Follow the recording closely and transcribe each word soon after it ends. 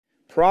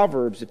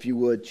Proverbs, if you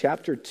would,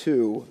 chapter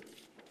 2.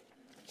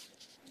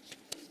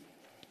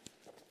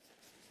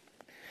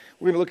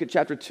 We're going to look at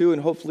chapter 2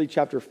 and hopefully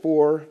chapter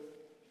 4.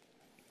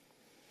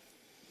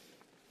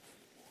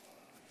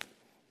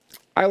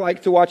 I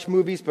like to watch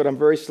movies, but I'm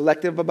very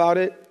selective about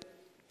it.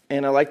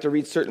 And I like to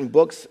read certain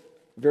books,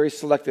 very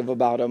selective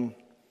about them.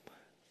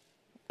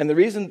 And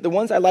the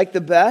ones I like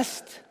the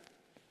best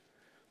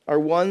are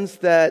ones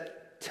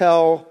that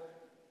tell,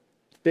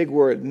 big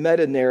word,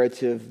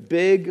 meta-narrative,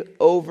 big,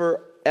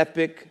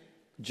 over-epic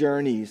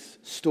journeys,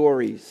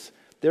 stories.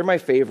 They're my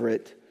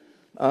favorite.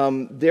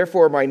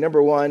 Therefore, my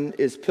number one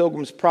is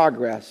Pilgrim's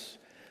Progress.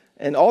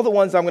 And all the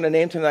ones I'm going to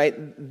name tonight,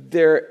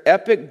 they're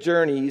epic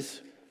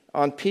journeys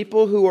on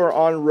people who are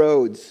on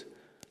roads.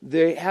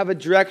 They have a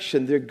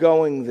direction. They're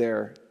going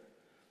there.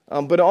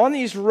 But on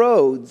these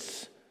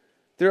roads,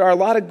 there are a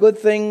lot of good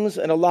things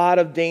and a lot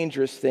of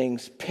dangerous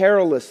things,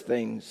 perilous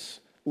things,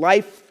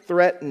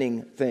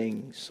 life-threatening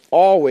things.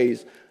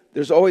 Always.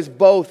 There's always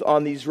both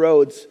on these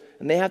roads,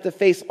 and they have to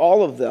face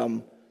all of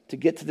them to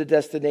get to the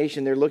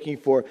destination they're looking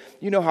for.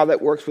 You know how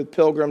that works with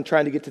Pilgrim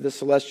trying to get to the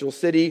celestial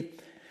city.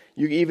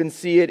 You even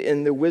see it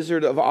in The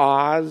Wizard of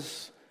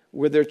Oz,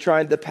 where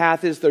the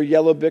path is their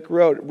yellow brick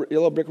road.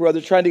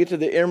 They're trying to get to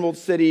the Emerald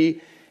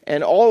City,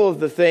 and all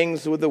of the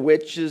things with the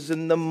witches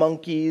and the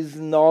monkeys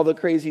and all the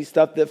crazy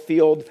stuff that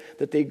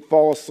they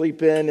fall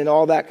asleep in and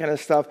all that kind of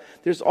stuff.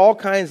 There's all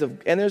kinds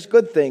of, and there's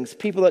good things,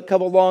 people that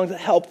come along to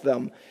help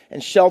them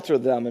and shelter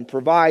them and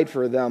provide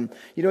for them.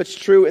 You know, it's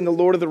true in The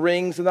Lord of the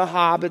Rings and the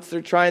Hobbits.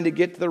 They're trying to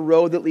get to the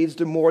road that leads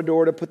to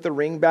Mordor to put the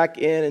ring back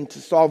in and to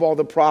solve all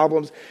the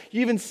problems.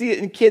 You even see it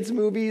in kids'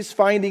 movies,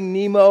 Finding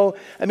Nemo.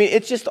 I mean,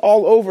 it's just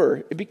all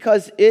over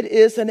because it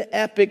is an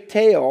epic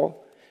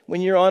tale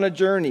when you're on a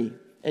journey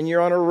and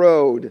you're on a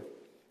road.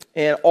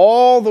 And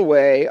all the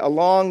way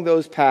along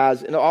those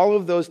paths and all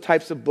of those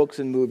types of books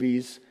and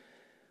movies,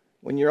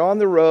 when you're on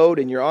the road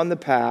and you're on the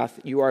path,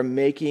 you are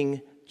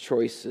making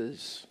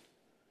choices.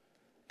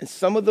 And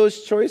some of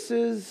those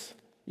choices,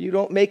 you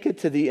don't make it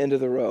to the end of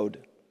the road.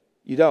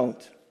 You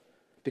don't,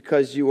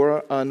 because you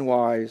are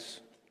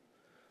unwise.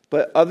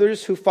 But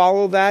others who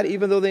follow that,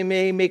 even though they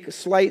may make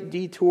slight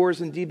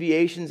detours and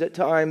deviations at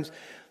times,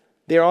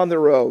 they're on the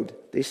road.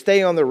 They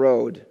stay on the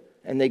road,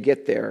 and they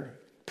get there.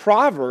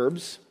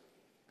 Proverbs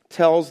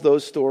tells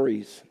those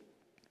stories.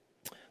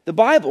 The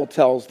Bible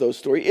tells those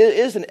stories. It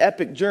is an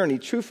epic journey.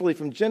 Truthfully,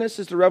 from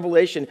Genesis to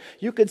Revelation,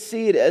 you could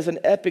see it as an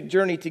epic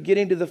journey to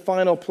getting to the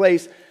final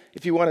place,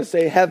 if you want to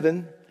say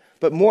heaven.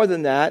 But more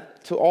than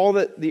that, to all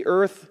that the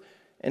earth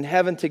and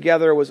heaven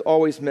together was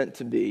always meant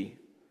to be.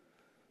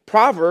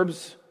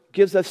 Proverbs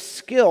gives us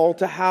skill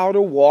to how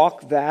to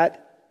walk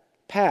that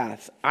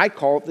path. I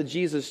call it the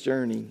Jesus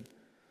journey.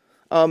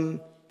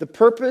 The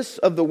purpose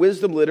of the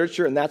wisdom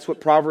literature, and that's what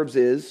Proverbs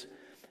is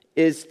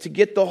to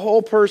get the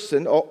whole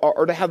person,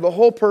 or to have the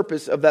whole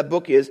purpose of that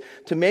book is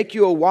to make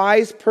you a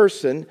wise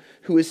person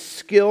who is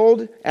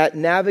skilled at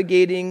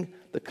navigating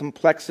the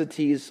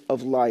complexities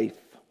of life.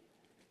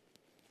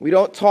 We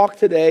don't talk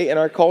today in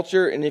our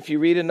culture, and if you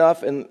read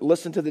enough and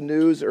listen to the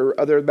news or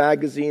other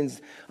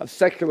magazines of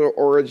secular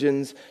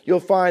origins,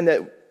 you'll find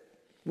that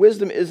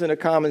wisdom isn't a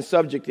common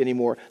subject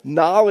anymore.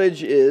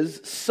 Knowledge is,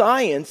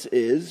 science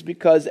is,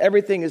 because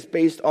everything is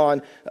based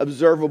on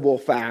observable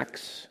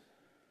facts,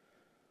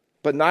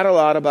 but not a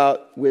lot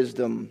about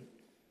wisdom.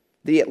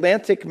 The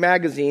Atlantic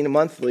magazine,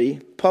 monthly,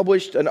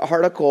 published an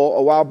article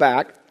a while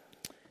back,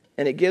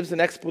 and it gives an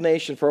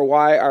explanation for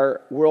why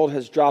our world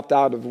has dropped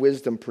out of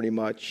wisdom pretty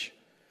much.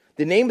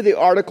 The name of the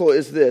article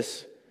is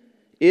this: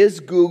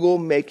 Is Google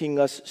Making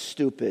Us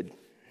Stupid?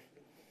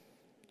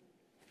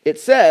 It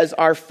says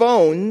our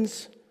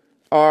phones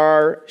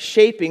are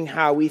shaping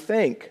how we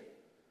think.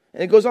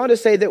 And it goes on to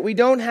say that we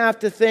don't have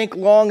to think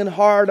long and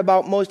hard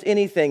about most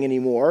anything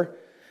anymore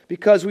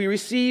because we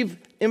receive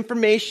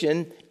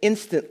information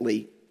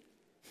instantly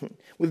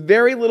with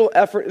very little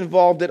effort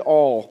involved at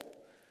all.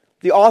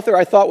 The author,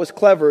 I thought, was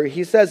clever.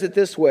 He says it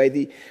this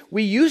way: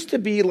 we used to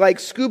be like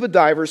scuba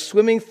divers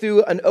swimming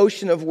through an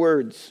ocean of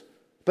words,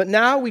 but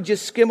now we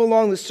just skim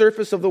along the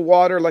surface of the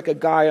water like a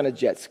guy on a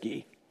jet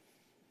ski.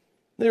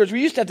 In other words,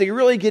 we used to have to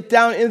really get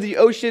down into the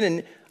ocean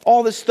and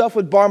all this stuff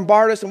would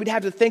bombard us and we'd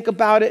have to think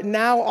about it. And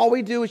now all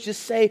we do is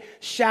just say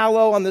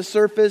shallow on the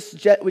surface.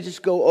 We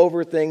just go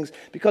over things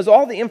because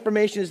all the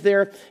information is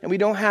there and we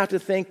don't have to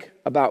think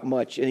about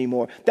much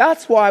anymore.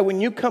 That's why when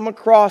you come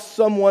across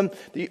someone,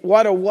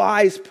 what a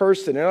wise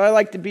person, and I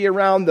like to be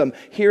around them,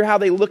 hear how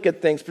they look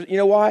at things. You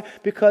know why?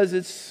 Because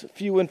it's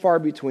few and far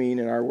between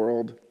in our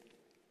world.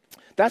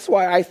 That's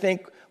why I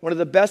think one of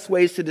the best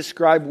ways to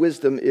describe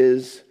wisdom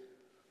is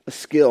a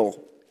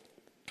skill.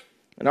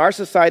 In our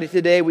society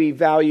today, we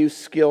value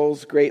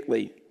skills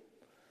greatly.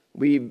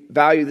 We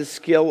value the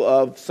skill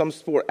of some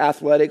sport,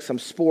 athletics, some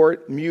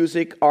sport,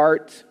 music,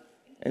 art,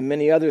 and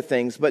many other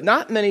things. But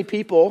not many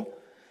people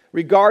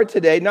regard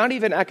today, not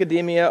even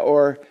academia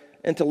or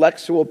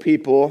intellectual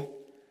people,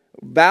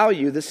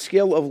 value the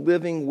skill of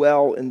living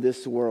well in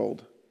this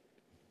world.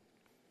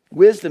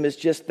 Wisdom is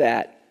just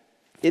that.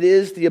 It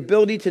is the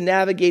ability to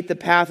navigate the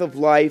path of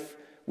life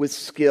with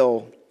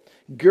skill.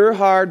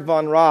 Gerhard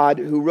von Rad,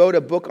 who wrote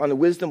a book on the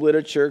wisdom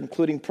literature,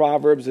 including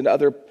Proverbs and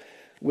other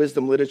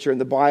wisdom literature in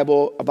the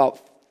Bible about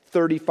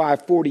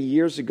 35, 40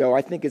 years ago,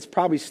 I think it's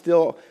probably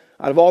still,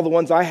 out of all the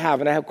ones I have,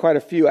 and I have quite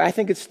a few, I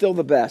think it's still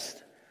the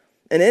best.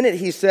 And in it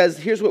he says,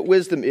 here's what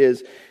wisdom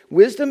is.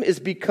 Wisdom is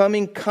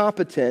becoming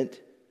competent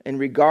in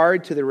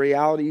regard to the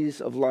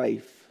realities of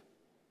life.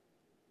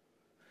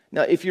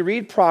 Now, if you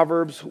read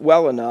Proverbs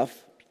well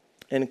enough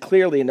and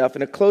clearly enough,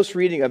 in a close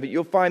reading of it,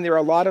 you'll find there are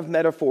a lot of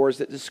metaphors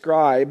that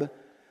describe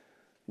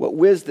what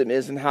wisdom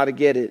is and how to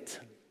get it.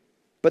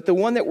 But the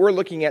one that we're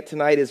looking at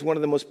tonight is one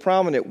of the most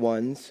prominent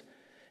ones,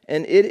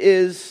 and it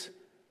is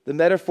the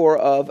metaphor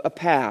of a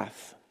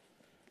path,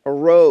 a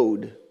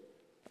road,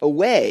 a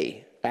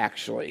way,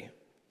 actually.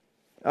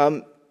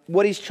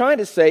 What he's trying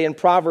to say in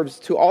Proverbs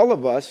to all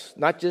of us,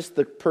 not just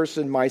the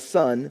person, my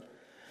son,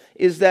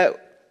 is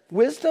that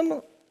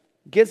wisdom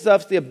gives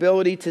us the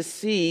ability to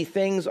see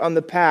things on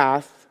the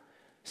path,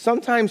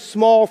 sometimes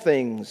small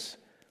things,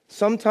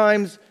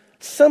 sometimes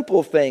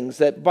simple things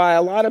that by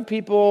a lot of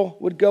people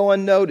would go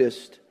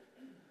unnoticed.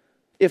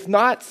 If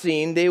not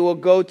seen, they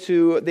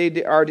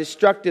are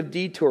destructive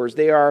detours.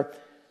 They are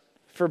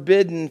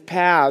forbidden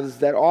paths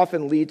that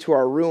often lead to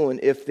our ruin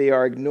if they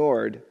are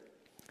ignored.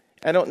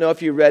 I don't know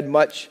if you read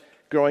much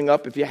growing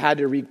up, if you had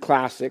to read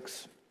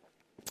classics.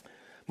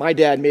 My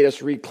dad made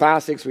us read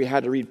classics. We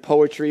had to read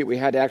poetry. We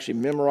had to actually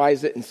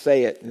memorize it and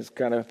say it. It's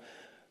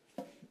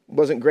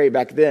wasn't great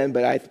back then,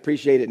 but I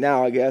appreciate it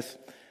now, I guess.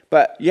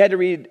 But you had to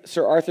read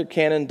Sir Arthur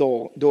Conan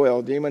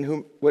Doyle. Do you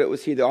know what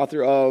was he, the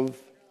author of?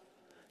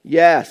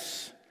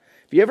 Yes.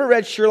 If you ever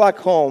read Sherlock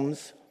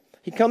Holmes,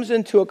 he comes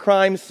into a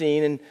crime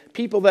scene, and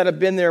people that have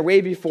been there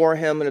way before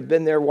him and have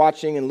been there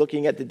watching and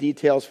looking at the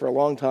details for a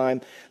long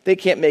time, they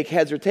can't make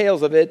heads or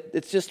tails of it.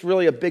 It's just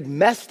really a big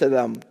mess to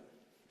them.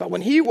 But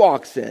when he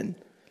walks in,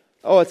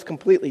 it's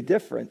completely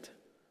different.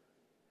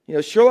 You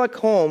know, Sherlock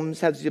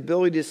Holmes has the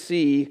ability to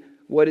see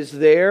what is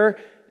there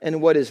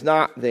and what is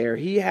not there.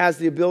 He has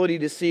the ability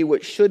to see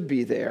what should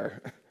be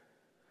there.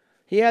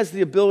 He has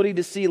the ability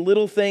to see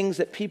little things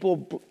that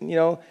people,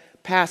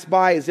 pass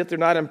by as if they're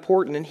not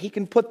important, and he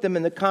can put them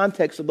in the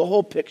context of the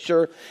whole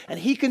picture, and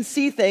he can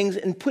see things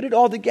and put it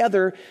all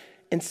together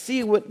and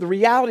see what the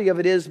reality of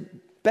it is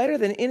better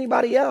than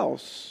anybody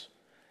else.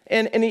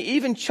 And he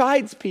even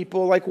chides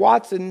people like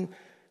Watson,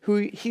 who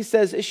he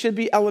says it should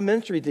be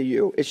elementary to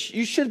you.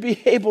 You should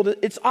be able to,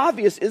 it's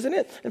obvious, isn't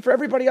it? And for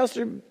everybody else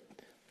to be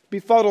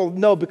befuddled,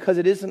 no, because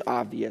it isn't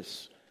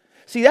obvious.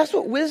 See, that's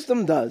what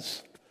wisdom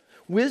does.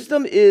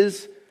 Wisdom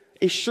is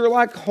a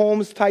Sherlock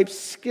Holmes type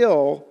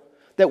skill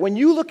that when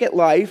you look at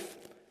life,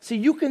 see,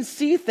 you can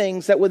see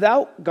things that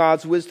without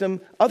God's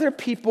wisdom, other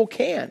people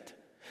can't.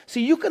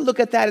 See, you can look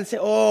at that and say,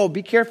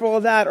 be careful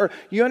of that, or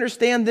you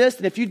understand this,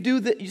 and if you do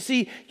that,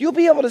 you'll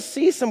be able to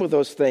see some of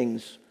those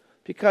things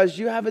because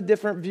you have a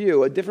different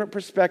view, a different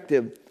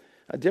perspective,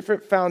 a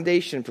different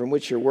foundation from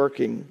which you're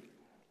working.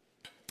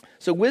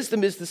 So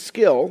wisdom is the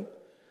skill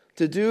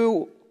to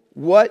do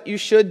what you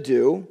should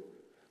do,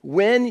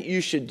 when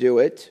you should do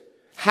it,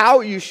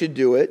 how you should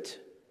do it,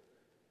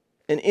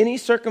 in any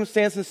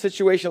circumstance and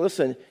situation.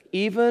 Listen,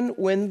 even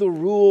when the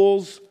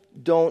rules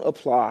don't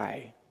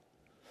apply.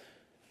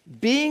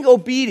 Being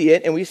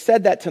obedient, and we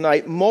said that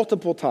tonight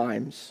multiple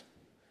times,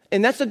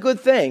 and that's a good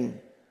thing,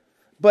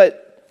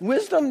 but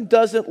wisdom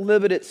doesn't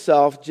limit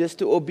itself just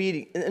to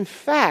obedience. In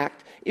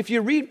fact, if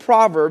you read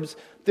Proverbs,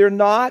 they're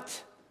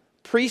not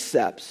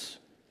precepts.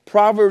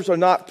 Proverbs are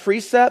not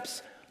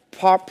precepts.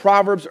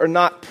 Proverbs are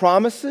not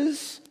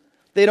promises.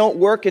 They don't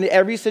work in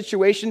every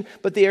situation,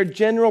 but they are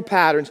general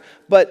patterns.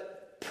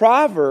 But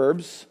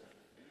Proverbs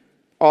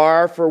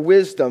are for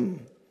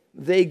wisdom.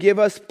 They give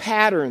us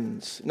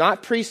patterns,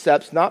 not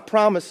precepts, not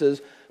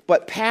promises,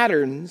 but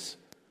patterns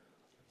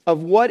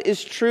of what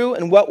is true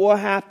and what will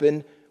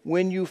happen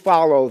when you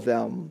follow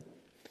them.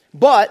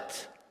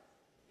 But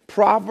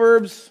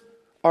Proverbs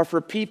are for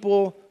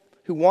people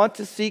who want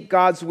to seek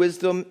God's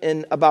wisdom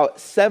in about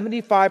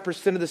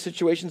 75% of the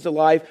situations of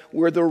life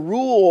where the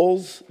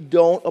rules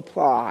don't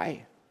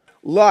apply.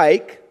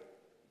 Like,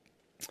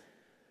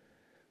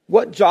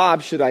 what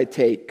job should I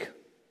take?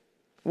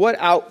 What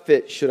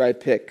outfit should I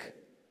pick?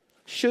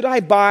 Should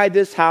I buy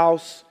this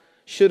house?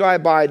 Should I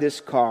buy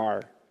this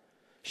car?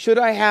 Should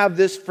I have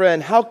this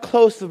friend? How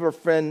close of a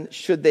friend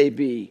should they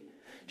be?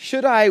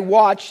 Should I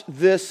watch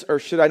this or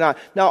should I not?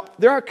 Now,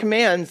 there are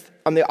commands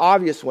on the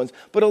obvious ones,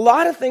 but a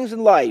lot of things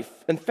in life,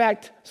 in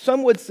fact,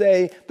 some would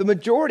say the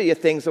majority of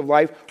things of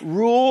life,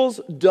 rules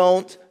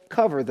don't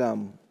cover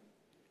them.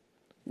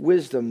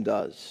 Wisdom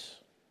does.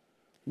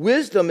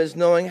 Wisdom is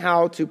knowing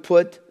how to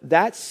put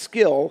that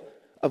skill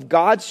of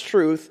God's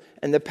truth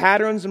and the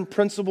patterns and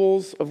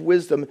principles of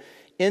wisdom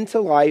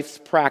into life's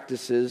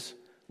practices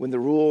when the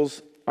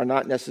rules are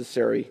not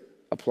necessarily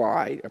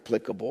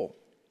applicable.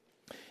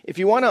 If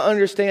you want to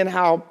understand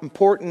how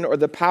important or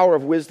the power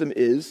of wisdom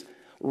is,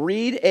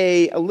 read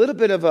a little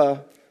bit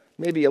of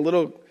maybe a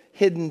little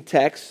hidden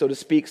text, so to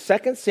speak,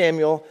 2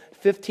 Samuel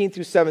 15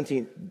 through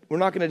 17. We're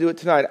not going to do it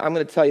tonight. I'm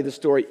going to tell you the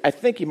story. I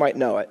think you might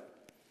know it.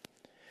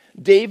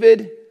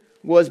 David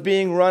was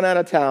being run out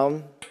of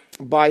town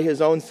by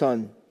his own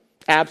son,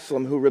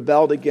 Absalom, who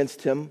rebelled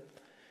against him.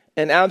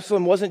 And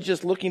Absalom wasn't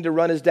just looking to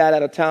run his dad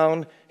out of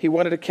town. He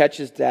wanted to catch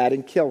his dad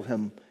and kill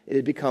him. It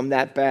had become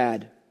that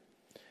bad.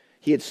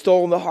 He had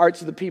stolen the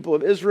hearts of the people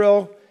of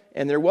Israel,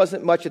 and there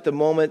wasn't much at the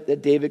moment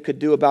that David could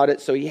do about it.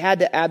 So he had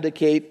to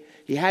abdicate.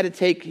 He had to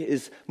take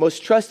his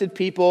most trusted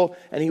people,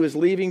 and he was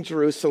leaving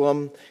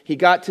Jerusalem. He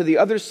got to the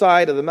other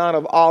side of the Mount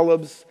of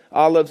Olives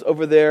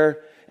over there.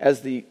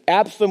 As the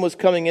Absalom was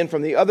coming in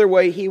from the other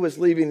way, he was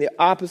leaving the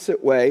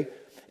opposite way.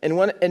 And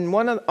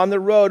on the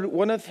road,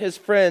 one of his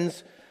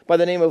friends by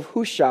the name of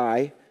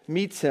Hushai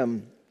meets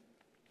him.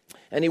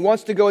 And he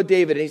wants to go with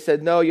David. And he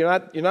said, no, you're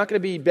not going to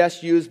be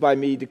best used by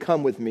me to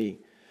come with me.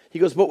 He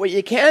goes, but what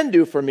you can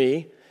do for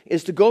me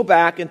is to go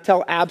back and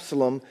tell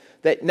Absalom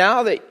that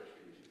now that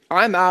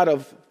I'm out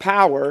of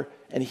power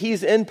and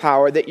he's in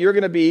power, that you're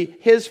going to be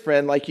his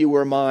friend like you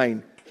were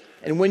mine.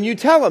 And when you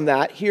tell him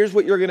that, here's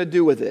what you're going to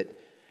do with it.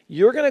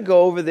 You're going to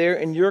go over there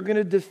and you're going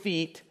to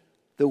defeat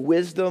the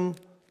wisdom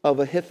of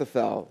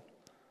Ahithophel.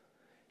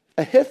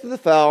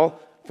 Ahithophel,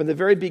 from the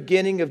very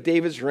beginning of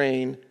David's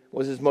reign,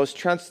 was his most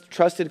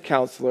trusted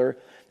counselor.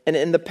 And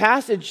in the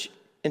passage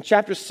in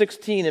chapter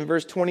 16 and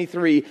verse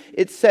 23,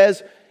 it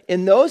says,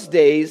 in those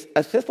days,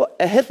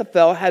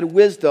 Ahithophel had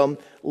wisdom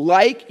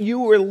like you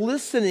were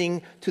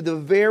listening to the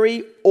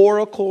very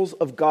oracles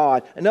of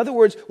God. In other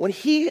words, when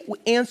he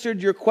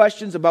answered your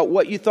questions about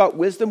what you thought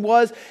wisdom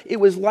was, it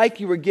was like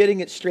you were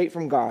getting it straight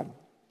from God.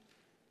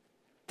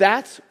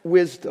 That's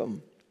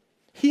wisdom.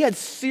 He had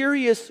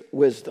serious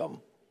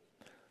wisdom.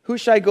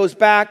 Hushai goes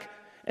back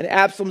and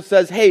Absalom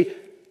says, hey,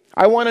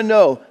 I want to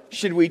know,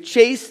 should we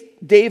chase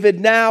David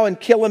now and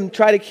kill him,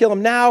 try to kill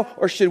him now,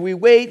 or should we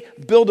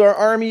wait, build our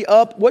army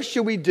up? What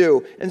should we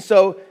do? And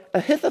so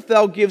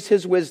Ahithophel gives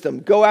his wisdom.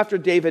 Go after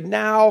David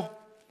now.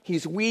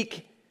 He's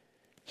weak.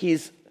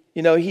 He's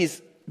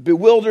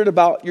bewildered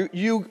about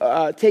you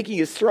taking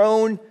his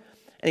throne.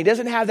 And he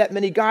doesn't have that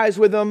many guys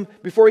with him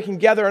before he can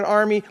gather an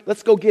army.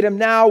 Let's go get him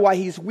now while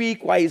he's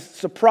weak, while he's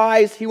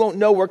surprised. He won't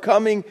know we're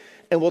coming.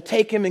 And we'll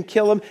take him and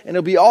kill him. And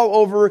it'll be all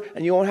over.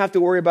 And you won't have to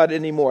worry about it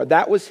anymore.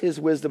 That was his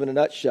wisdom in a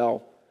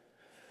nutshell.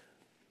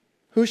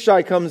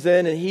 Hushai comes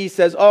in and he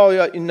says,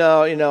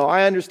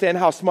 I understand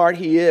how smart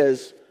he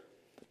is.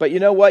 But you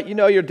know what?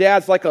 Your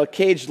dad's like a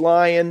caged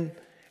lion.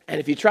 And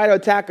if you try to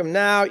attack him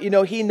now,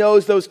 he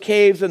knows those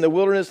caves in the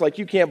wilderness like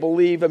you can't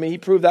believe. I mean, he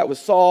proved that with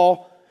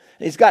Saul.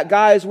 And he's got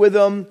guys with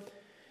him.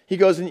 He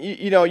goes, and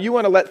you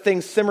want to let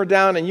things simmer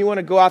down and you want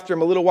to go after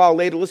him a little while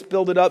later. Let's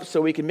build it up so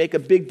we can make a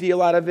big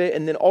deal out of it.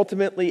 And then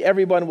ultimately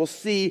everyone will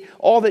see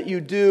all that you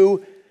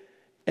do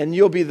and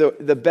you'll be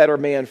the better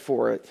man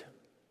for it.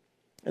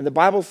 And the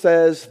Bible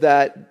says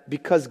that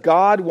because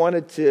God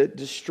wanted to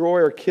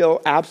destroy or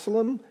kill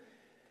Absalom,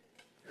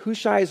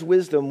 Hushai's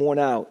wisdom won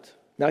out.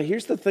 Now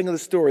here's the thing of the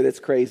story that's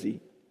crazy.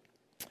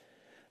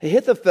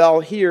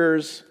 Ahithophel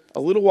hears a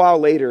little while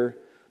later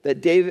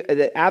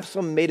that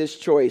Absalom made his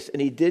choice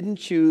and he didn't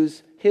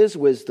choose his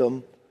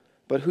wisdom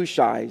but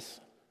Hushai's.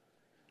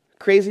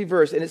 Crazy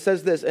verse. And it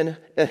says this, and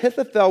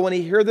Ahithophel, when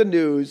he heard the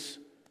news,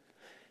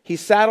 he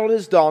saddled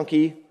his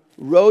donkey,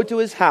 rode to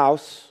his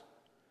house,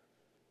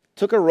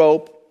 took a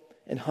rope,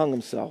 and hung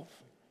himself.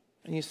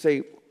 And you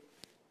say,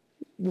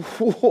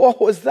 what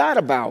was that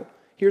about?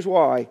 Here's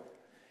why.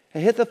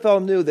 Ahithophel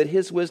knew that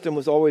his wisdom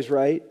was always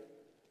right.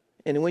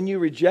 And when you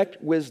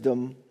reject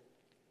wisdom,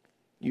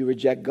 you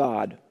reject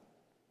God.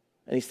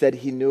 And he said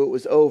he knew it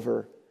was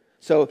over.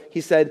 So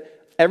he said,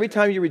 every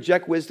time you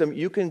reject wisdom,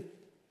 you can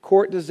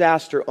court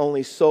disaster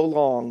only so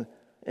long,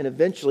 and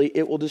eventually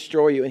it will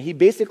destroy you. And he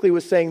basically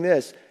was saying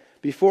this,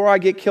 before I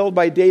get killed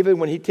by David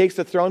when he takes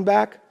the throne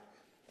back,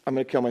 I'm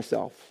going to kill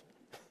myself.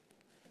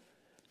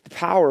 The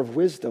power of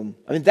wisdom.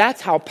 I mean,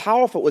 that's how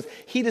powerful it was.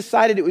 He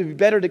decided it would be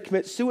better to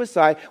commit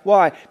suicide.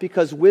 Why?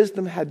 Because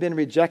wisdom had been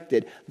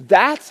rejected.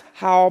 That's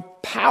how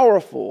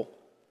powerful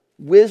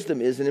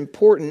wisdom is and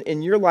important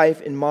in your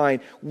life and mine.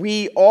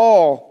 We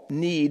all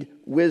need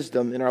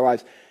wisdom in our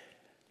lives.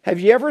 Have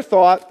you ever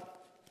thought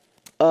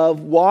of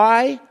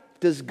why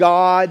does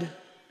God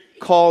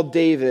call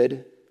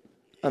David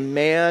a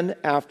man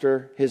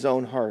after his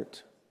own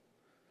heart?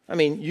 I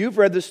mean, you've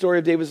read the story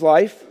of David's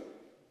life.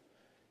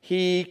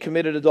 He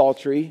committed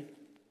adultery.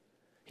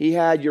 He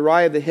had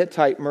Uriah the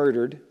Hittite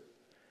murdered.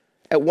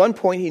 At one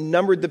point, he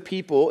numbered the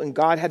people, and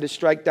God had to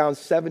strike down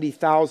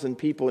 70,000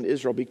 people in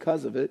Israel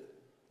because of it,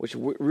 which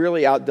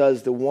really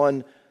outdoes the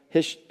one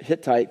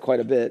Hittite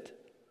quite a bit.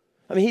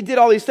 I mean, he did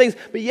all these things,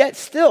 but yet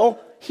still,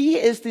 he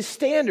is the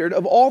standard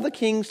of all the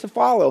kings to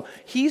follow.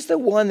 He's the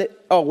one that,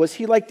 was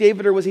he like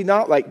David or was he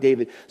not like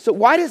David? So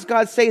why does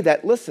God say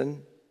that?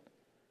 Listen,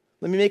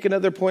 let me make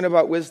another point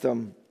about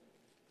wisdom.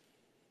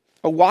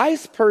 A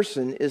wise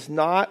person is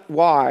not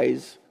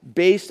wise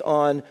based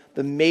on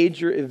the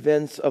major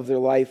events of their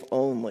life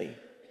only.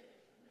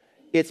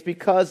 It's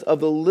because of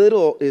the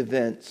little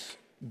events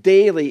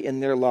daily in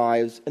their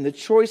lives and the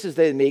choices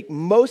they make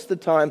most of the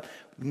time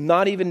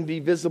not even be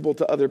visible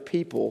to other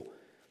people.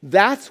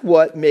 That's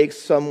what makes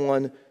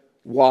someone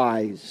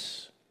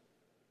wise.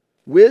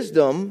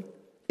 Wisdom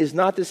is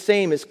not the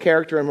same as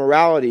character and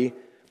morality,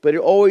 but it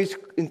always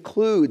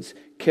includes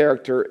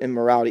character and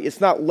morality.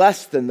 It's not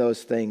less than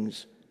those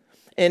things.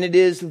 And it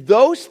is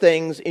those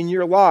things in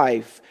your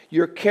life,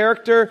 your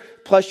character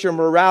plus your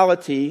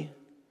morality,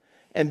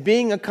 and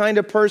being a kind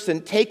of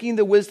person, taking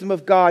the wisdom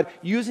of God,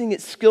 using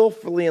it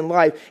skillfully in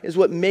life, is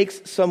what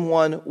makes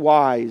someone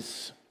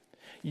wise.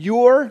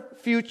 Your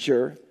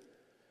future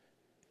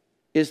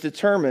is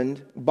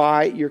determined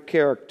by your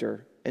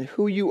character and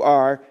who you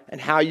are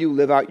and how you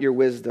live out your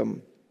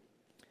wisdom.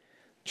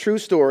 True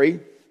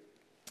story.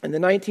 In the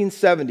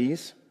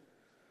 1970s,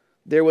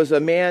 there was a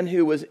man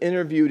who was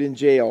interviewed in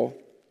jail,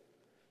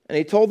 and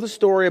he told the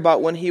story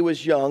about when he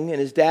was young, and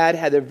his dad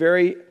had a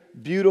very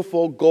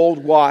beautiful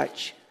gold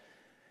watch,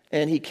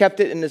 and he kept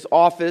it in his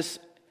office,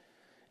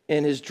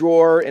 in his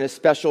drawer, in a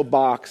special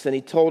box, and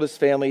he told his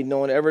family no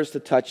one ever is to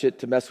touch it,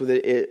 to mess with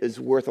it. It is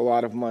worth a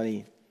lot of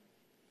money.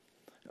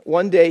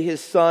 One day,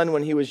 his son,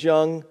 when he was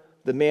young,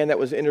 the man that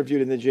was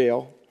interviewed in the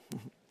jail,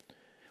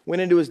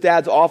 went into his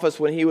dad's office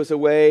when he was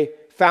away,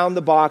 found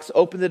the box,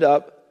 opened it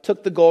up,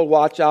 took the gold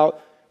watch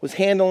out, was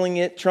handling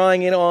it,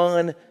 trying it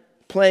on,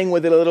 playing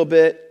with it a little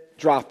bit,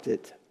 dropped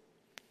it,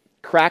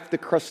 cracked the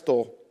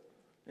crystal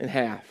in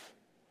half,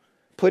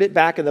 put it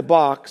back in the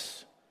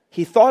box.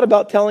 He thought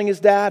about telling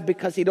his dad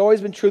because he'd always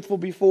been truthful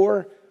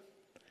before,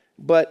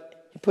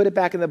 but he put it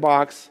back in the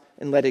box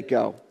and let it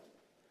go.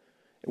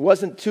 It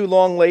wasn't too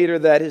long later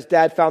that his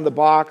dad found the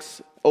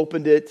box,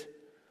 opened it,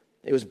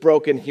 it was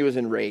broken, he was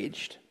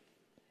enraged.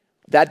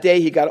 That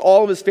day, he got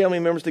all of his family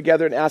members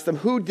together and asked them,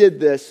 who did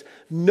this?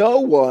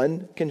 No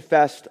one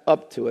confessed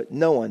up to it.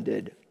 No one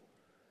did.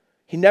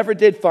 He never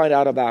did find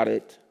out about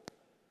it.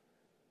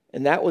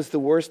 And that was the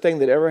worst thing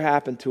that ever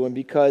happened to him,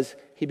 because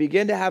he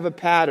began to have a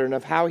pattern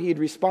of how he'd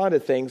respond to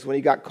things when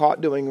he got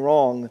caught doing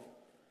wrong.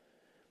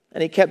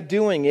 And he kept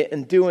doing it,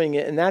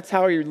 and that's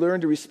how he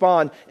learned to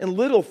respond in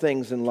little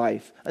things in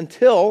life.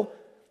 Until,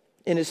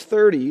 in his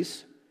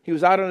 30s, he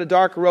was out on a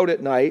dark road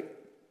at night,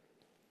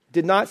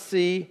 did not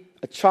see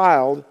a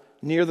child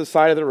near the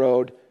side of the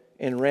road,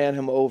 and ran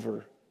him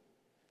over.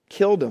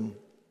 Killed him.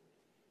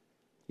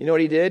 You know what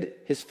he did?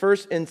 His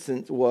first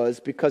instinct was,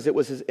 because it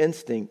was his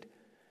instinct,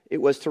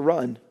 it was to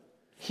run.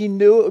 He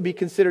knew it would be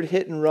considered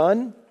hit and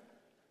run,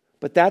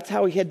 but that's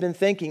how he had been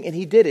thinking, and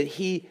he did it.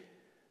 He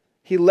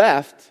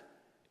left,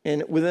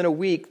 and within a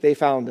week, they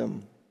found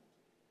him.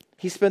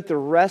 He spent the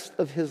rest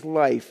of his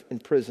life in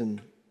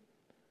prison.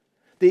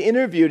 They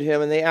interviewed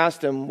him, and they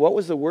asked him, what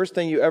was the worst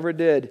thing you ever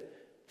did?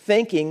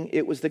 Thinking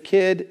it was the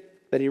kid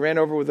that he ran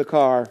over with the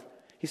car.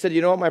 He said,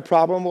 you know what my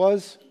problem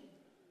was?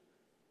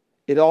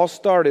 It all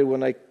started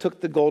when I took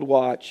the gold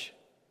watch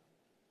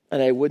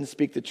and I wouldn't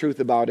speak the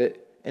truth about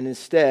it, and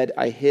instead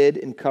I hid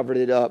and covered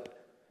it up.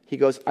 He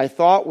goes, I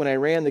thought when I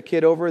ran the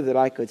kid over that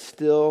I could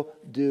still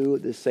do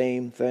the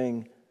same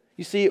thing.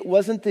 You see, it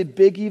wasn't the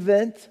big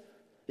event.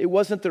 It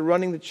wasn't the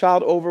running the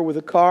child over with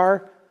a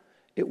car.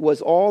 It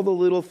was all the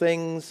little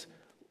things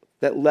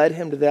that led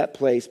him to that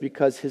place,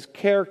 because his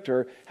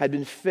character had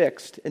been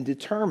fixed and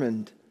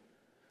determined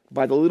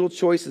by the little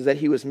choices that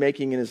he was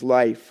making in his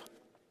life.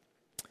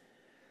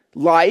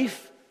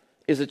 Life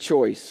is a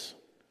choice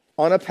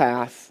on a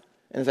path,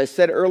 and as I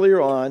said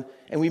earlier on,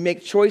 and we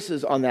make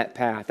choices on that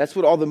path. That's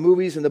what all the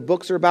movies and the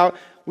books are about.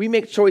 We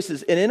make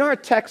choices, and in our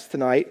text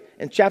tonight,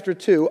 in chapter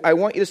 2, I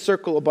want you to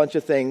circle a bunch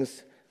of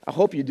things. I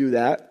hope you do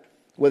that,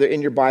 whether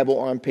in your Bible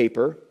or on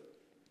paper.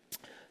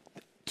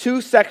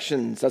 2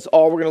 sections, that's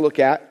all we're going to look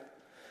at.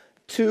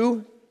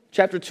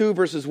 Chapter 2,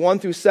 verses 1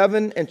 through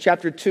 7, and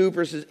chapter 2,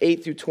 verses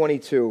 8 through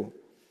 22.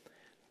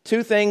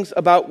 2 things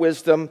about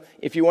wisdom.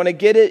 If you want to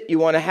get it, you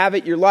want to have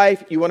it in your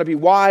life, you want to be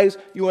wise,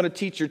 you want to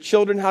teach your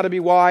children how to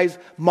be wise.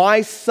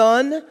 My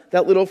son,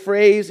 that little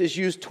phrase is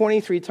used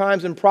 23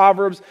 times in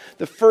Proverbs.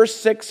 The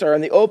first 6 are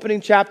in the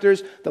opening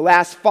chapters. The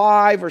last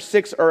 5 or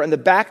 6 are in the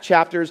back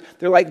chapters.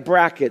 They're like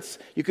brackets.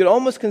 You could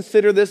almost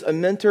consider this a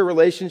mentor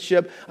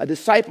relationship, a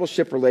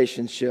discipleship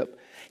relationship.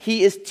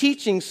 He is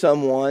teaching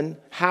someone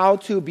how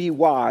to be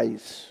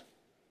wise.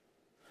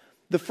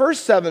 The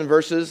first 7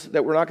 verses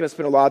that we're not going to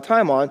spend a lot of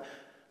time on,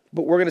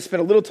 but we're going to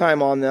spend a little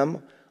time on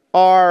them,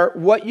 are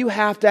what you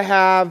have to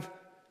have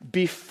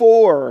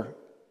before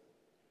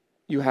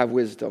you have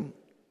wisdom.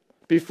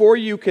 Before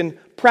you can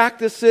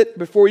practice it,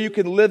 before you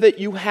can live it,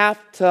 you have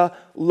to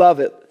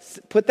love it.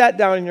 Put that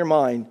down in your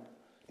mind,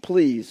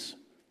 please.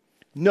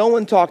 No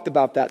one talked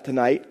about that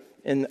tonight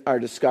in our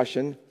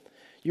discussion.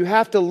 You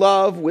have to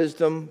love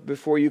wisdom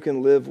before you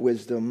can live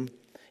wisdom.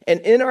 And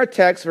in our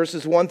text,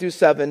 verses 1 through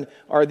 7,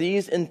 are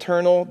these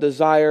internal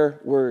desire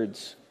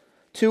words.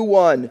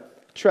 2:1,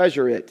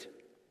 treasure it.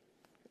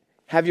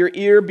 Have your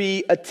ear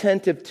be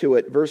attentive to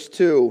it. Verse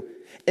 2.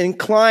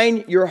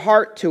 Incline your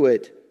heart to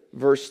it.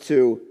 Verse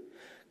 2.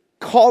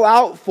 Call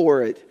out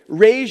for it.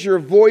 Raise your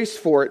voice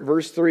for it.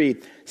 Verse 3.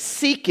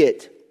 Seek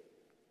it.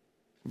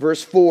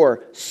 Verse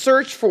 4.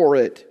 Search for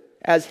it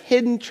as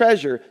hidden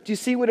treasure. Do you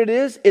see what it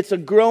is? It's a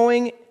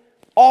growing,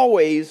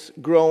 always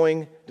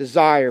growing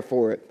desire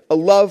for it, a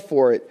love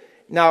for it.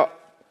 Now,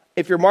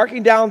 if you're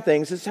marking down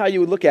things, this is how you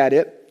would look at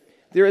it.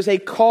 There is a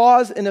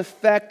cause and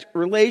effect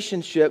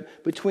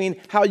relationship between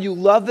how you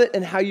love it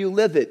and how you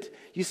live it.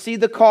 You see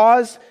the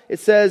cause? It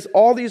says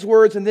all these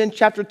words, and then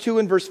chapter 2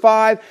 and verse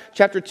 5,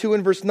 chapter 2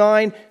 and verse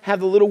 9 have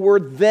the little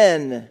word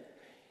then.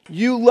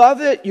 You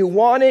love it, you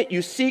want it,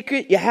 you seek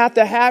it, you have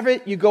to have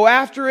it, you go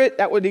after it.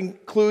 That would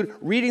include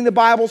reading the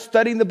Bible,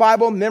 studying the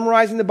Bible,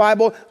 memorizing the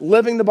Bible,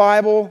 living the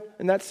Bible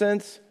in that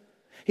sense.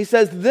 He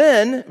says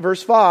then,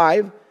 verse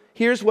 5,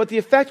 here's what the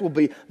effect will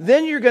be.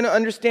 Then you're going to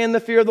understand the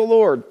fear of the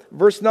Lord.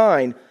 Verse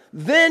 9,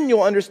 then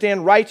you'll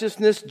understand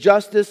righteousness,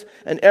 justice,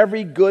 and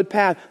every good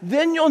path.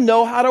 Then you'll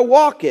know how to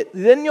walk it.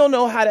 Then you'll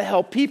know how to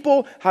help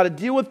people, how to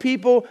deal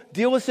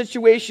with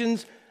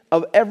situations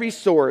of every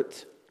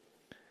sort.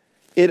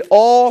 It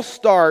all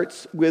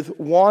starts with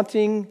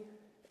wanting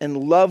and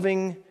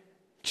loving,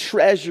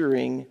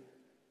 treasuring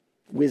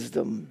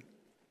wisdom.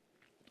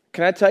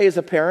 Can I tell you as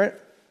a parent,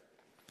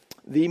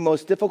 the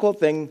most difficult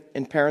thing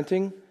in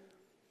parenting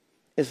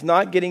is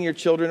not getting your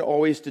children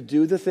always to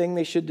do the thing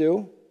they should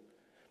do,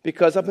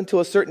 because up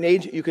until a certain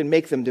age, you can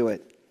make them do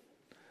it.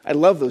 I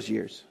love those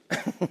years.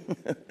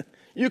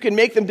 You can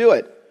make them do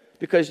it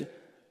because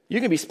you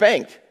can be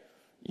spanked.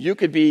 You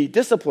could be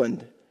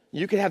disciplined.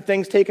 You could have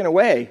things taken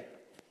away.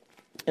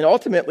 And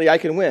ultimately, I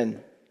can win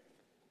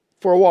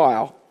for a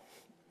while.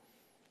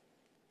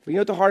 But you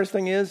know what the hardest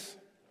thing is?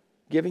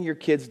 Giving your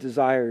kids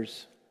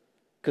desires.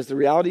 Because the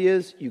reality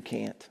is, you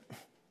can't.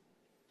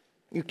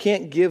 You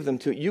can't give them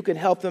to it. You can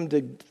help them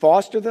to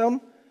foster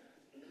them.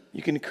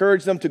 You can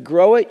encourage them to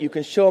grow it. You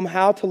can show them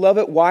how to love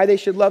it, why they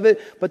should love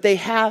it. But they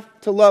have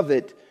to love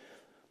it.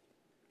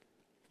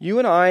 You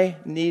and I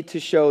need to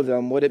show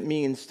them what it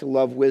means to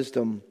love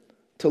wisdom,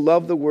 to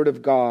love the Word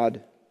of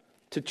God,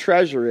 to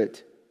treasure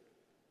it.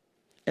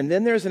 And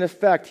then there's an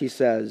effect, he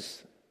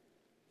says.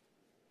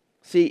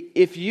 See,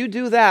 if you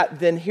do that,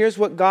 then here's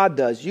what God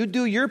does. You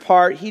do your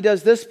part, he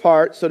does this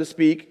part, so to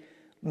speak.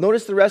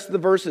 Notice the rest of the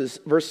verses.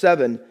 Verse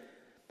 7.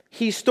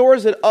 He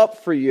stores it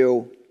up for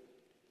you.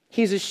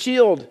 He's a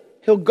shield.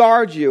 He'll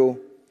guard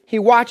you. He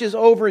watches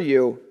over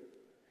you.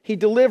 He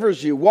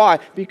delivers you. Why?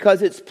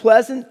 Because it's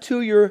pleasant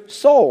to your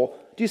soul.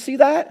 Do you see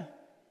that?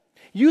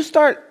 You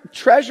start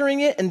treasuring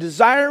it and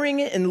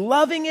desiring it and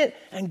loving it,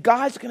 and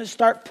God's going to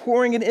start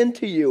pouring it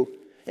into you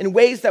in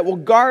ways that will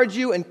guard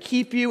you and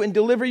keep you and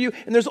deliver you.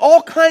 And there's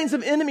all kinds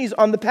of enemies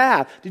on the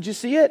path. Did you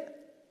see it?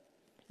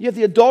 You have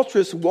the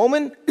adulterous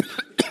woman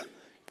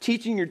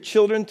teaching your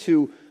children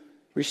to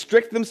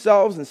restrict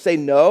themselves and say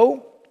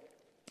no,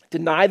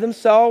 deny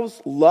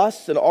themselves,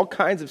 lust, and all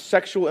kinds of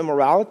sexual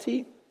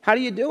immorality. How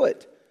do you do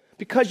it?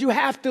 Because you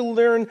have to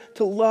learn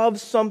to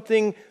love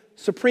something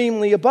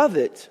supremely above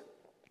it.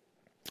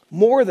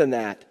 More than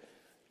that.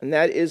 And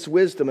that is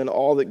wisdom and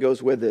all that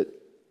goes with it.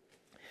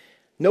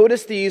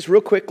 Notice these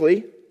real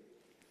quickly.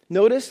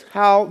 Notice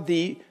how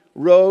the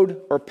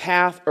road or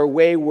path or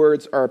way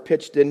words are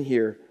pitched in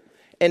here.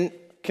 And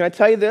can I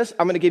tell you this?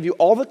 I'm going to give you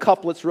all the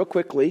couplets real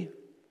quickly.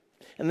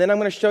 And then I'm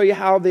going to show you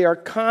how they are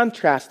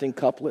contrasting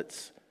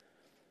couplets.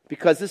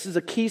 Because this is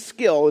a key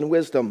skill in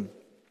wisdom.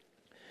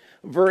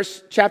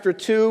 Chapter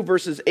 2,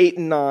 verses 8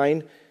 and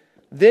 9.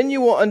 Then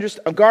you will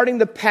understand, regarding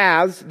the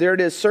paths, there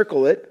it is,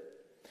 circle it.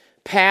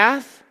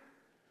 Path,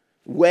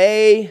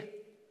 way,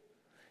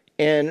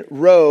 and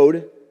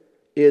road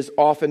is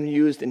often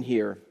used in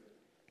here.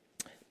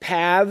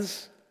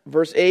 Paths,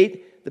 verse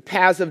 8, the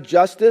paths of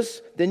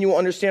justice. Then you will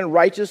understand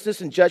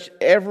righteousness and judge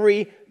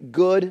every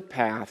good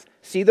path.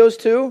 See those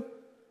two?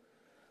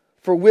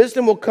 For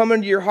wisdom will come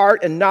into your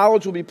heart and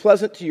knowledge will be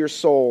pleasant to your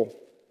soul.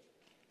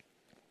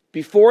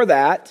 Before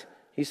that,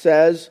 he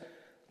says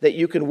that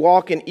you can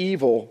walk in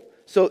evil.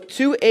 So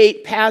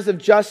 2:8, paths of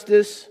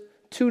justice.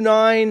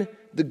 2:9,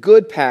 the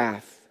good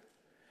path.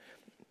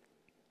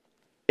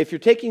 If you're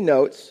taking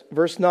notes,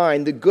 verse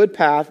 9, the good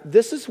path,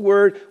 this is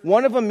word,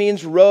 one of them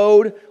means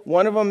road,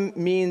 one of them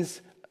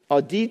means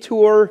a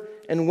detour,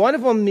 and one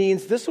of them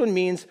means, this one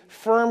means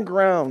firm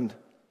ground.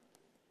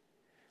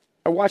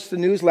 I watched the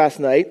news last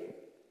night,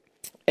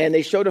 and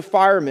they showed a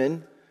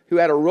fireman who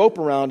had a rope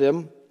around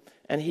him,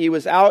 and he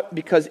was out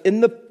because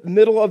in the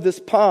middle of this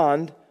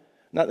pond,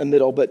 not in the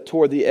middle, but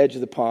toward the edge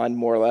of the pond,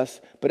 more or less,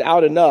 but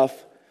out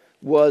enough,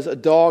 was a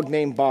dog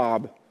named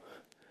Bob.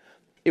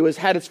 It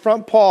had its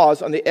front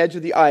paws on the edge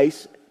of the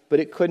ice, but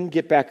it couldn't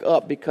get back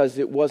up because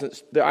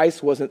the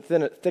ice wasn't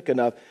thick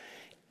enough.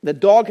 The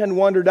dog had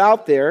wandered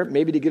out there,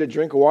 maybe to get a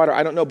drink of water,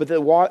 I don't know, but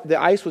the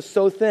ice was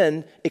so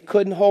thin, it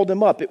couldn't hold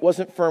him up. It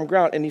wasn't firm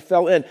ground, and he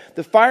fell in.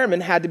 The fireman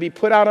had to be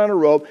put out on a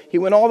rope. He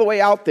went all the way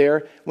out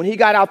there. When he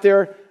got out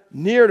there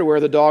near to where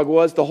the dog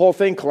was, the whole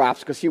thing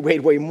collapsed because he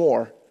weighed way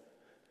more.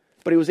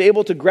 But he was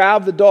able to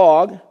grab the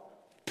dog,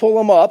 pull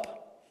him up,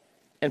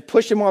 and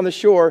push him on the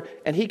shore,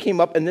 and he came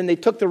up, and then they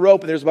took the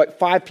rope, and there's about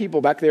 5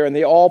 people back there, and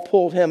they all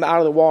pulled him out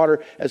of the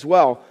water as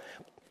well.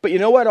 But you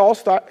know what it all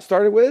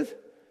started with?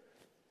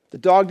 The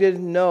dog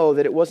didn't know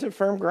that it wasn't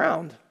firm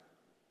ground.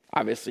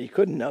 Obviously, he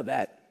couldn't know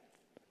that,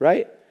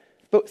 right?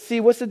 But see,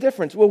 what's the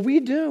difference? Well, we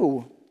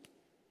do.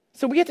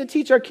 So we have to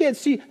teach our kids,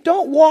 see,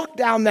 don't walk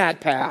down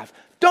that path.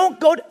 Don't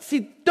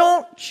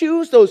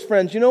choose those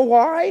friends. You know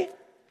why?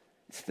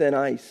 It's thin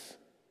ice.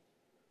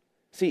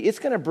 See, it's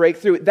going to break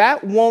through.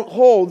 That won't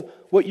hold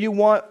what you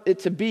want it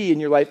to be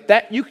in your life.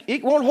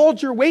 It won't hold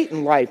your weight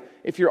in life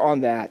if you're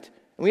on that.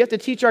 And we have to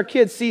teach our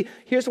kids, see,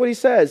 here's what he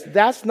says.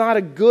 That's not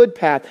a good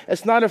path.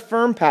 It's not a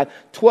firm path.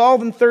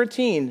 12 and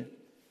 13,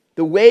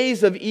 the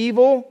ways of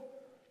evil,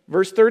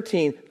 verse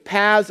 13,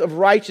 paths of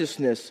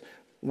righteousness,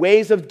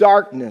 ways of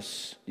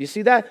darkness. You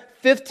see that?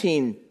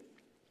 15,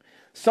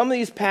 some of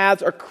these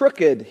paths are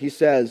crooked, he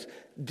says,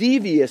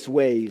 devious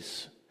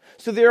ways.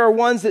 So there are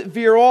ones that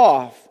veer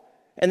off.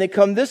 And they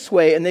come this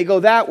way and they go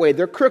that way.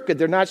 They're crooked.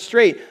 They're not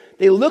straight.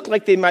 They look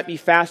like they might be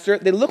faster.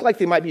 They look like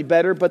they might be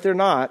better, but they're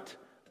not.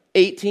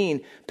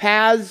 18.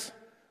 Paths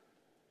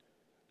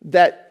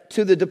that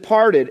to the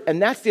departed. And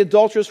that's the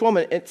adulterous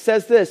woman. It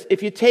says this.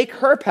 If you take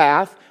her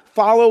path,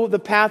 follow the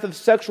path of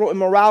sexual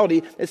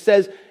immorality, it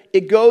says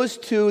it goes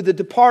to the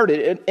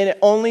departed and it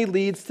only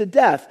leads to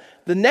death.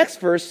 The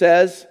next verse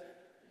says,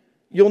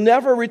 you'll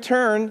never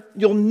return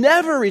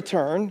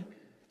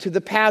to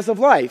the paths of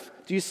life.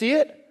 Do you see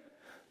it?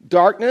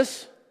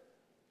 Darkness,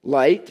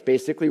 light,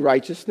 basically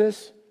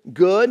righteousness,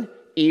 good,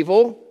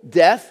 evil,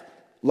 death,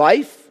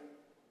 life.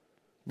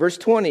 Verse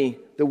 20,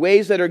 the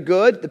ways that are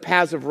good, the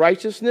paths of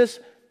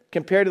righteousness,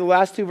 compared to the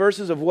last two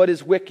verses of what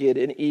is wicked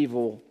and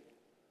evil.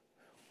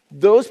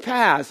 Those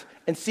paths,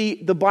 and see,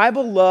 the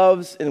Bible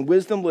loves in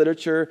wisdom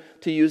literature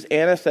to use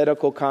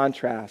antithetical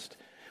contrast.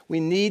 We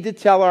need to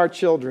tell our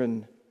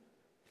children,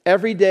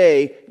 every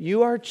day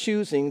you are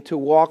choosing to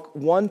walk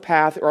one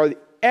path, or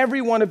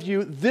every one of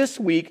you this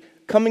week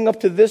coming up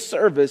to this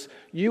service,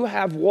 you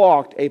have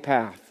walked a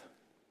path.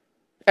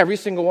 Every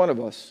single one of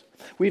us.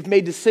 We've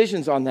made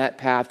decisions on that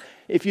path.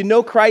 If you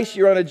know Christ,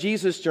 you're on a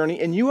Jesus journey,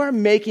 and you are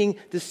making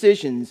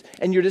decisions.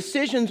 And your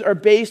decisions are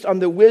based on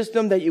the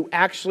wisdom that you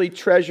actually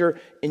treasure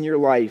in your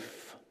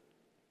life.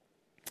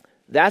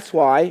 That's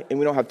why, and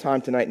we don't have time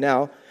tonight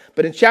now,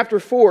 but in chapter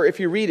 4, if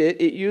you read it,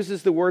 it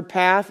uses the word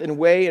path and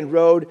way and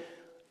road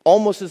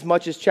almost as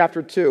much as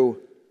chapter 2.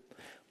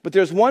 But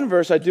there's one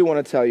verse I do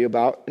want to tell you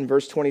about in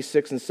verse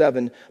 26 and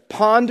 7.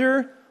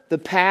 Ponder the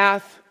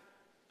path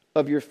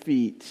of your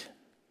feet.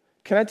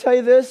 Can I tell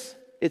you this?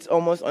 It's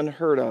almost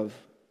unheard of.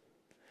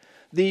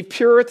 The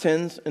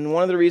Puritans, and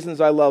one of the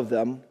reasons I love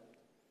them,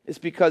 is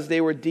because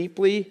they were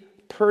deeply,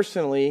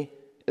 personally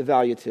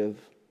evaluative.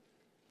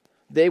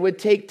 They would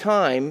take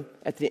time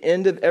at the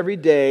end of every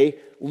day,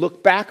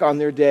 look back on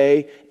their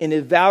day, and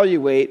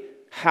evaluate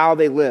how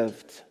they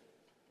lived.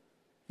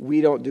 We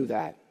don't do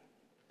that.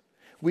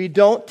 We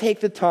don't take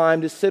the time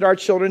to sit our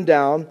children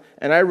down,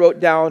 and I wrote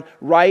down,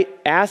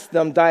 ask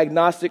them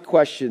diagnostic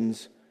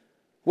questions.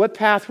 What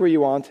path were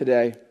you on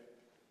today?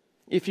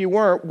 If you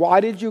weren't,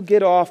 why did you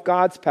get off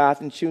God's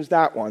path and choose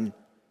that one?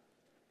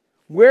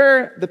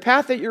 The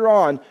path that you're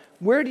on,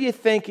 where do you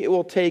think it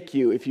will take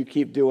you if you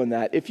keep doing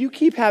that? If you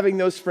keep having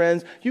those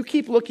friends, you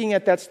keep looking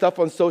at that stuff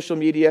on social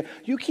media,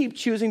 you keep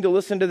choosing to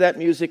listen to that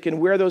music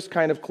and wear those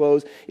kind of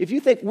clothes,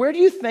 where do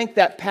you think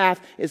that path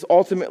is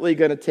ultimately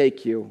going to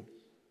take you?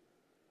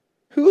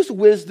 Whose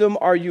wisdom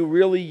are you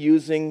really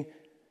using,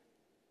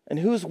 and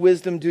whose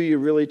wisdom do you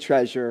really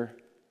treasure?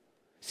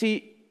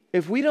 See,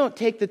 if we don't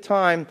take the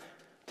time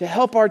to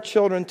help our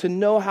children to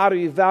know how to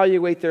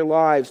evaluate their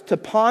lives, to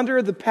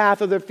ponder the path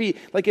of their feet,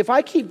 like if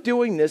I keep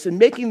doing this and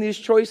making these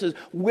choices,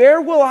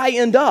 where will I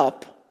end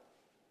up?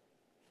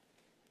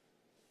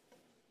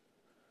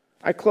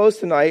 I close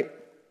tonight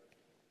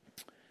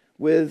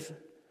with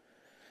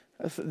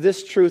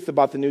this truth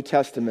about the New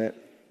Testament.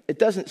 It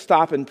doesn't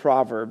stop in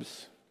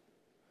Proverbs.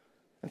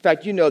 In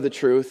fact, you know the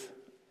truth.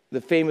 The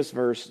famous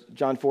verse,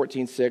 John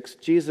 14:6.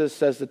 Jesus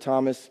says to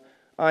Thomas,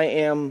 I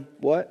am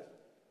what?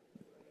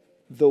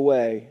 The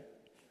way.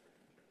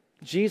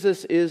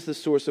 Jesus is the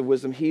source of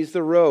wisdom. He's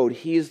the road.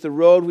 He is the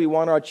road we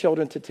want our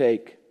children to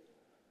take.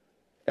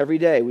 Every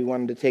day we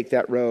want them to take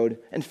that road.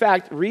 In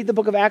fact, read the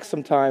book of Acts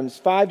sometimes,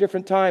 5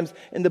 different times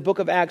in the book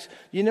of Acts.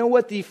 You know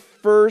what the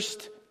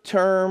first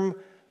term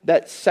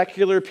that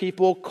secular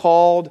people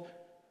called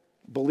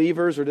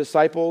believers or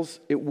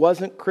disciples? It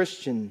wasn't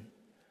Christian.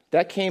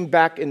 That came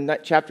back in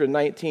chapter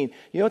 19.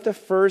 You know what the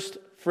first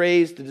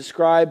phrase to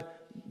describe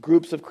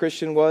groups of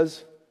Christian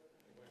was?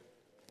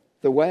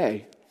 The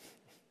way.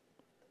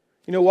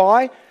 You know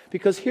why?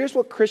 Because here's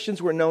what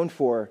Christians were known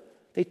for.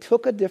 They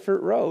took a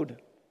different road.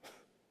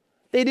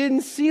 They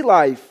didn't see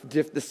life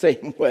the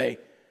same way.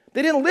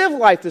 They didn't live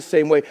life the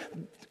same way.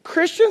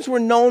 Christians were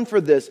known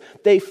for this.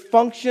 They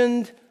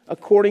functioned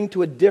according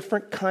to a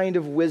different kind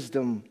of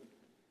wisdom.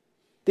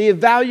 They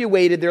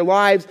evaluated their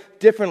lives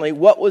differently,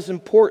 what was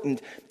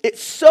important.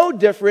 It's so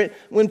different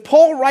when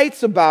Paul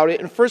writes about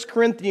it in 1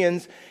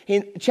 Corinthians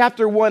in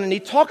chapter 1, and he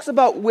talks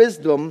about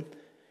wisdom.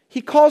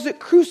 He calls it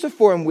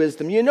cruciform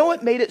wisdom. You know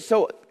what made it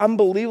so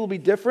unbelievably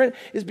different?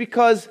 Is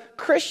because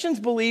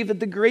Christians believe that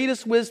the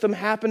greatest wisdom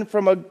happened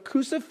from a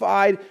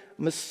crucified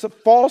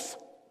false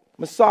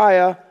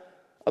Messiah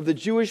of the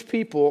Jewish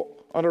people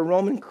on a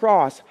Roman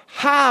cross.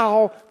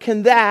 How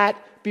can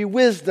that be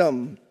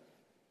wisdom?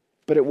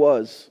 But it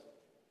was.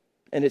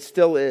 And it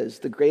still is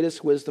the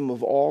greatest wisdom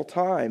of all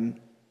time.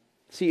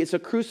 See, it's a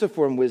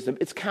cruciform wisdom.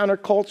 It's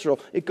countercultural.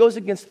 It goes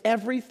against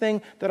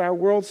everything that our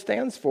world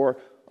stands for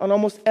on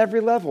almost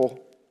every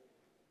level.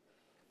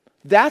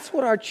 That's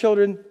what our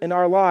children in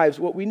our lives,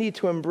 what we need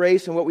to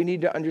embrace and what we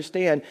need to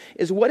understand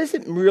is, what does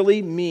it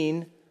really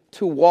mean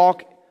to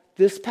walk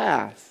this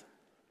path?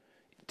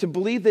 To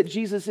believe that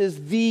Jesus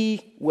is the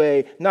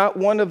way, not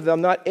one of them,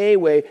 not a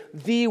way,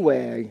 the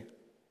way.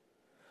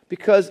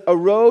 Because a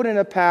road and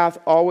a path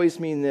always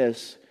mean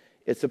this: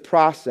 it's a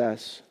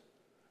process.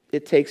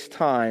 It takes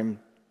time.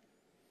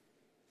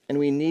 And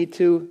we need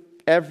to,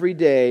 every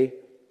day,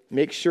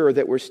 make sure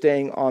that we're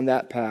staying on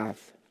that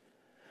path.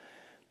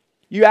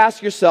 You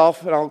ask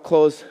yourself, and I'll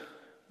close,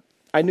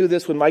 I knew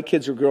this when my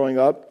kids were growing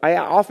up. I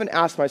often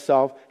ask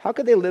myself, how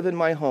could they live in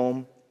my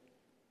home,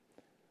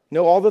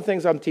 know all the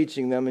things I'm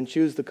teaching them, and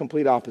choose the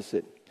complete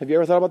opposite? Have you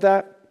ever thought about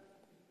that?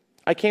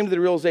 I came to the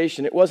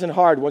realization it wasn't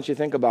hard once you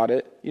think about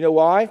it. You know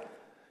why?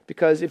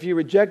 Because if you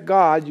reject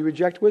God, you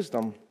reject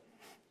wisdom.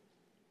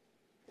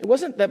 It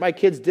wasn't that my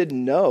kids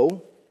didn't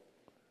know.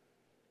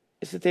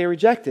 It's that they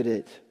rejected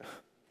it.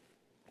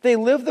 They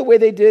lived the way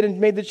they did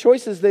and made the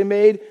choices they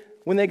made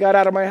when they got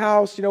out of my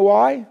house. You know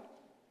why?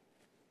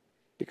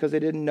 Because they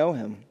didn't know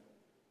him.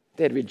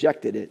 They had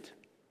rejected it.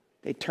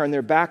 They turned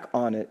their back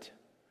on it.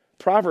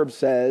 Proverbs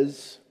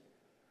says,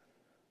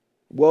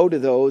 woe to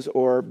those,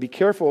 or be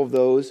careful of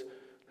those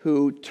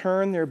who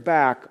turn their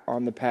back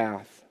on the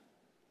path.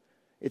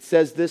 It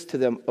says this to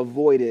them: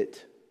 avoid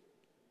it.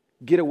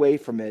 Get away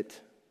from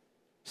it.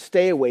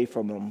 Stay away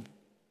from them.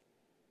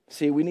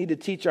 See, we need to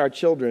teach our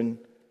children,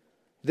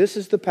 this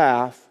is the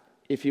path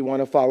if you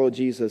want to follow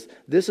Jesus.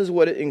 This is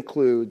what it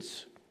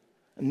includes.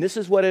 And this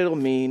is what it'll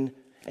mean.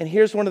 And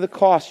here's one of the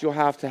costs you'll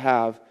have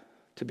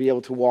to be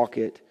able to walk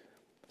it.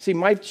 See,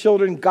 my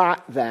children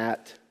got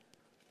that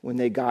when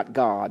they got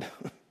God.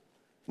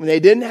 When they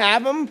didn't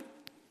have him,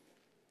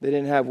 they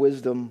didn't have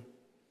wisdom.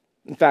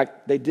 In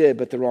fact, they did,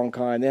 but the wrong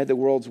kind. They had the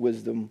world's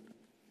wisdom.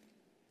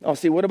 Oh,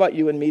 see, what about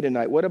you and me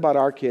tonight? What about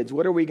our kids?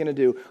 What are we going to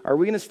do? Are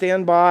we going to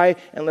stand by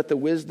and let the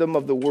wisdom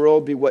of the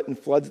world be what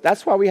floods?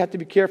 That's why we have to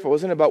be careful.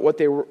 Isn't it about what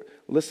they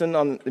listen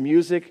on the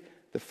music,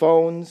 the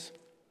phones,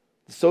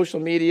 the social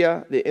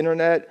media, the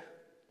internet,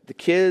 the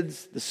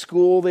kids, the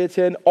school they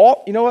attend?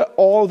 All, you know what?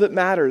 All of it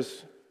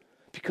matters,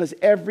 because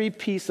every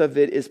piece of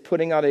it is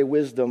putting out a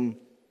wisdom,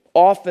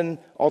 often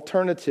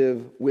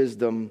alternative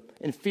wisdom,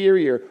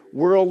 inferior,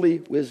 worldly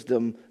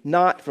wisdom,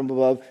 not from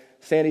above.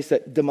 Sandy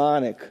said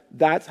demonic.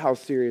 That's how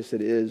serious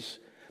it is.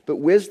 But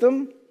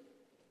wisdom,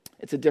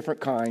 it's a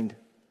different kind.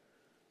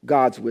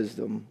 God's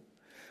wisdom.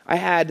 I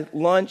had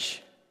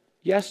lunch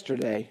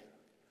yesterday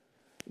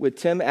with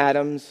Tim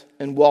Adams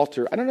and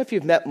Walter. I don't know if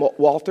you've met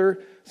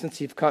Walter since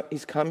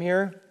he's come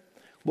here.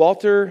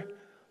 Walter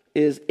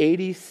is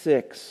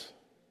 86.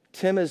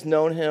 Tim has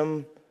known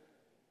him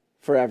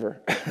forever.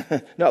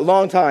 Not a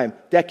long time,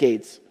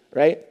 decades,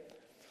 right?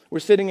 We're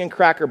sitting in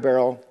Cracker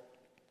Barrel,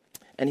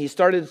 and he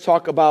started to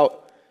talk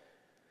about,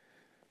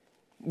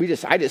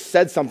 I just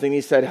said something.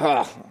 He said,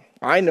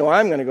 I know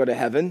I'm going to go to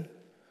heaven.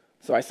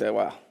 So I said,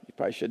 well, you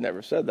probably should never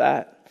have said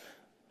that.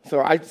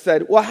 So I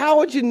said, well, how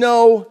would you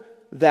know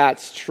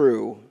that's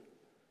true?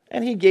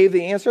 And he gave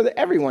the answer that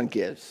everyone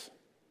gives,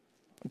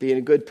 being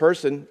a good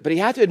person. But he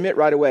had to admit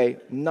right away,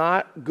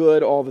 not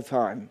good all the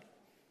time.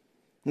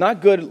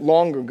 Not good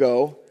long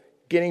ago,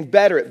 getting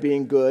better at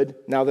being good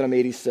now that I'm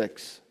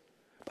 86.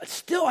 But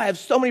still I have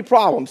so many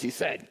problems, he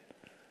said.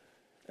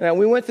 And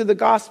we went through the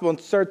gospel and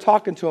started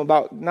talking to him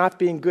about not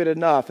being good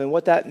enough and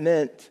what that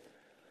meant.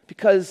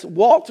 Because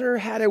Walter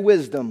had a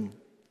wisdom.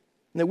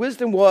 And the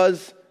wisdom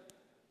was,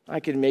 I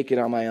can make it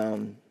on my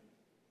own.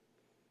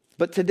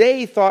 But today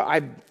he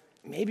thought,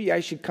 maybe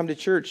I should come to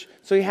church.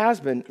 So he has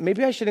been.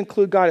 Maybe I should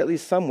include God at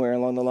least somewhere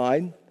along the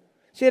line.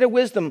 So he had a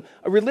wisdom,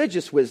 a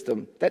religious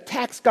wisdom, that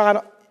taxed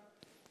God.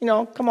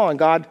 Come on,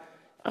 God,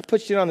 I'll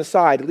put you on the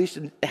side. At least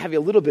have you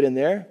a little bit in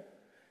there.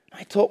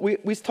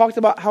 We talked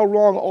about how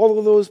wrong all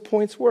of those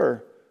points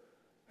were.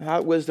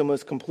 How wisdom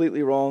was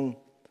completely wrong.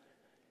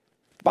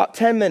 About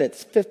 10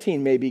 minutes,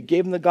 15 maybe,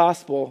 gave him the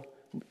gospel,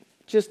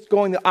 just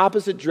going the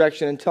opposite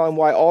direction and telling him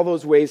why all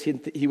those ways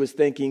he was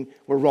thinking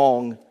were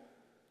wrong.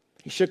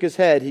 He shook his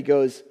head. He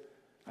goes,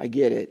 I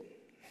get it.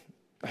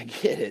 I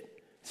get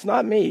it. It's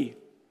not me.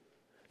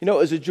 It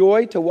was a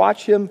joy to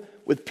watch him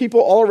with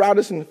people all around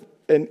us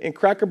in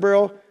Cracker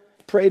Barrel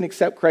pray and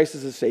accept Christ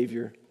as a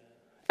Savior.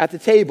 At the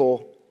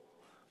table,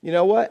 you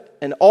know what?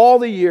 In all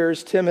the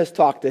years Tim has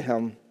talked to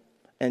him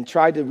and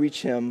tried to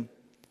reach him,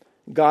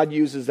 God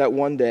uses that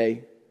one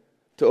day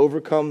to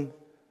overcome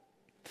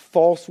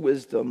false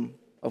wisdom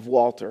of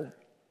Walter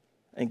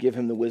and give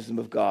him the wisdom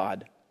of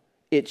God.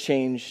 It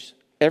changed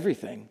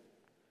everything.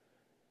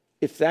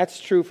 If that's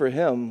true for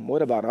him,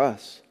 what about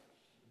us?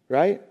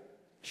 Right?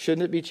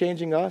 Shouldn't it be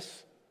changing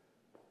us?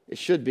 It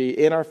should be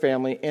in our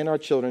family, in our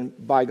children,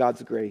 by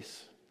God's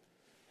grace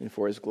and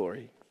for his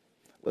glory.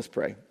 Let's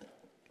pray.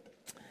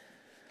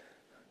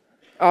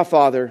 Our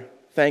Father,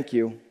 thank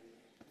you.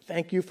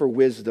 Thank you for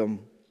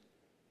wisdom.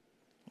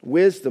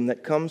 Wisdom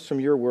that comes from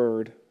your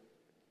word.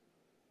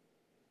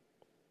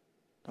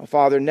 Our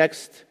Father,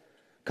 next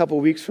A couple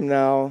weeks from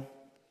now,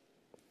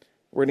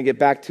 we're going to get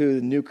back to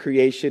the new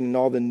creation and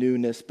all the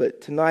newness. But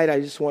tonight, I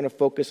just want to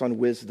focus on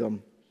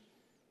wisdom.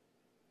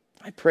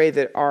 I pray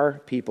that our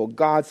people,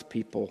 God's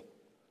people,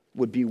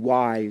 would be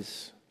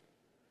wise.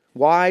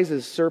 Wise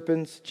as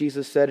serpents,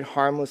 Jesus said,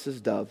 harmless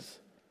as doves.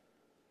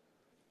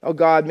 Oh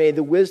God, may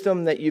the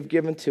wisdom that you've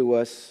given to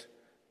us,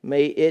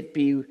 may it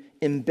be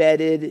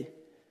embedded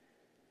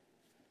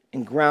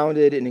and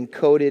grounded and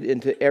encoded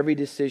into every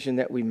decision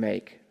that we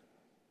make.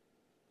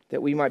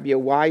 That we might be a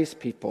wise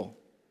people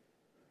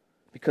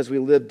because we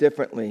live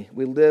differently.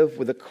 We live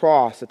with a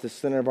cross at the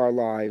center of our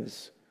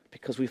lives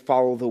because we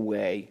follow the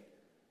way,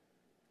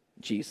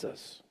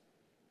 Jesus.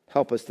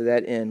 Help us to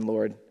that end,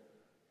 Lord,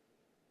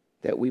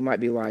 that we might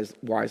be wise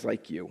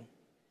like you.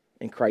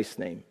 In Christ's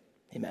name,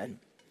 amen.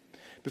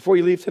 Before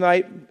you leave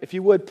tonight, if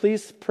you would,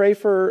 please pray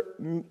for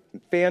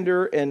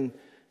Vander and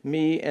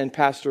me and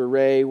Pastor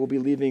Ray. We'll be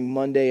leaving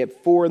Monday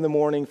at 4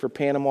 a.m. for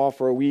Panama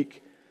for a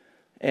week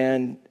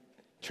and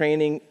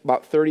training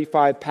about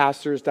 35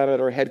 pastors down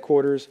at our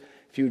headquarters.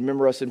 If you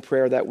remember us in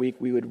prayer that week,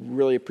 we would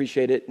really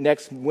appreciate it.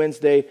 Next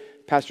Wednesday,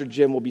 Pastor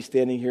Jim will be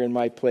standing here in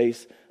my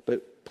place,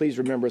 but please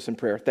remember us in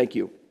prayer. Thank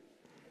you.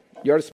 You are